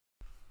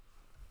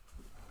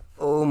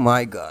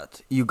my god,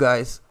 you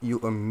guys, you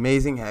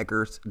amazing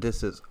hackers,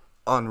 this is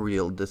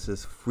unreal, this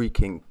is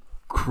freaking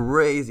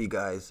crazy,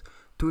 guys.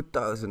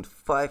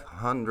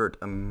 2,500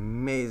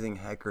 amazing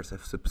hackers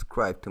have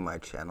subscribed to my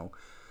channel.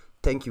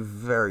 Thank you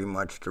very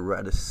much. The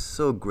Rat is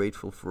so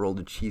grateful for all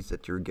the cheese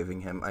that you're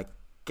giving him. I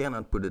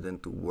cannot put it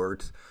into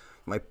words.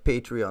 My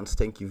Patreons,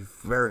 thank you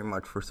very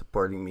much for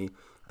supporting me.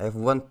 I have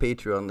one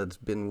Patreon that's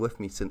been with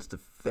me since the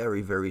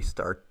very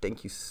start.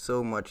 Thank you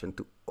so much, and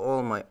to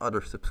all my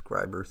other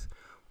subscribers.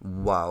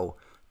 Wow,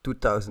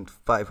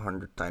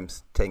 2,500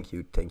 times thank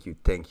you.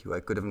 I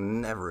could have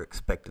never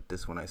expected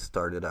this when I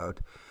started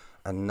out.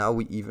 And now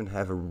we even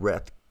have a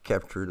Rat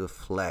Capture the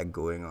Flag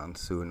going on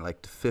soon,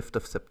 like the 5th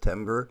of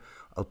September.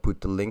 I'll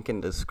put the link in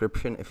the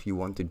description if you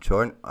want to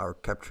join our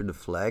Capture the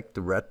Flag.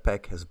 The Rat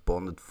Pack has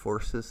bonded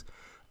forces,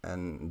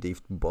 and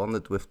they've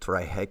bonded with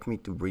Try Hack Me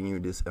to bring you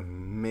this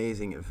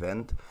amazing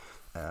event.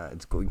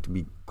 It's going to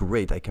be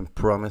great. I can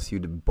promise you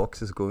the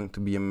box is going to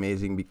be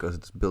amazing because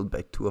it's built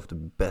by two of the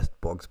best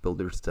box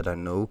builders that I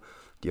know.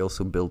 They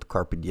also built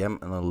Carpe Diem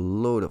and a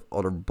load of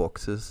other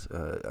boxes.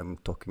 I'm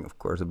talking, of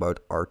course, about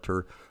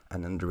Arthur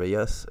and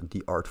Andreas,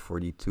 the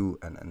Art42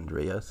 and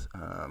Andreas.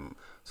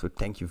 So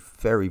thank you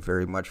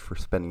very much for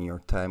spending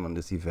your time on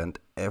this event,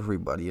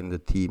 everybody in the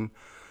team.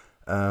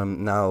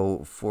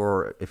 Now,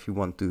 if you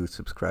want to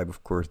subscribe,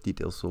 of course,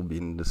 details will be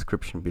in the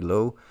description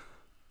below.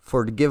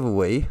 For the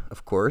giveaway,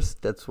 of course,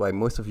 that's why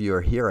most of you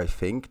are here, I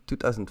think.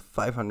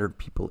 2,500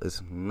 people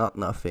is not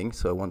nothing,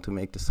 so I want to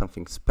make this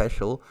something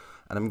special.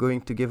 And I'm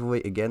going to give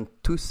away again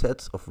 2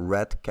 sets of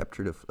Rat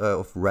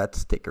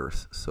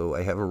stickers. So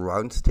I have a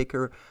round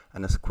sticker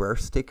and a square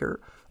sticker.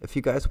 If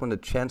you guys want a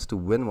chance to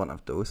win one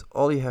of those,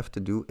 all you have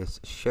to do is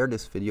share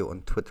this video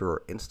on Twitter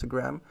or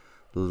Instagram,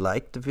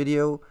 like the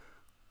video,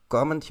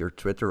 comment your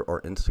Twitter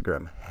or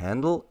Instagram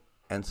handle,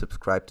 and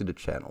subscribe to the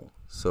channel.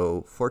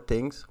 So 4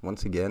 things,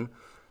 once again: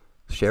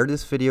 share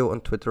this video on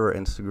Twitter or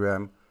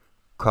Instagram,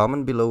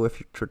 comment below with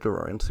your Twitter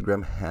or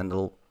Instagram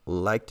handle,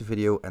 like the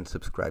video, and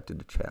subscribe to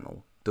the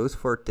channel. Those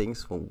 4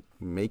 things will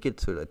make it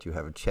so that you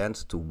have a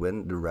chance to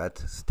win the Rat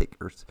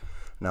stickers.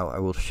 Now, I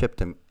will ship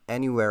them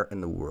anywhere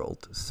in the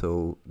world,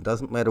 so it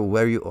doesn't matter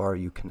where you are,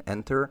 you can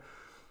enter.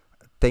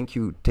 Thank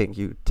you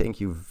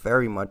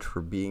very much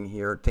for being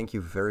here. Thank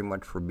you very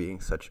much for being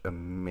such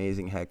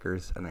amazing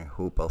hackers, and I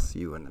hope I'll see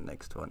you in the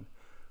next one.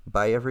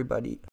 Bye, everybody.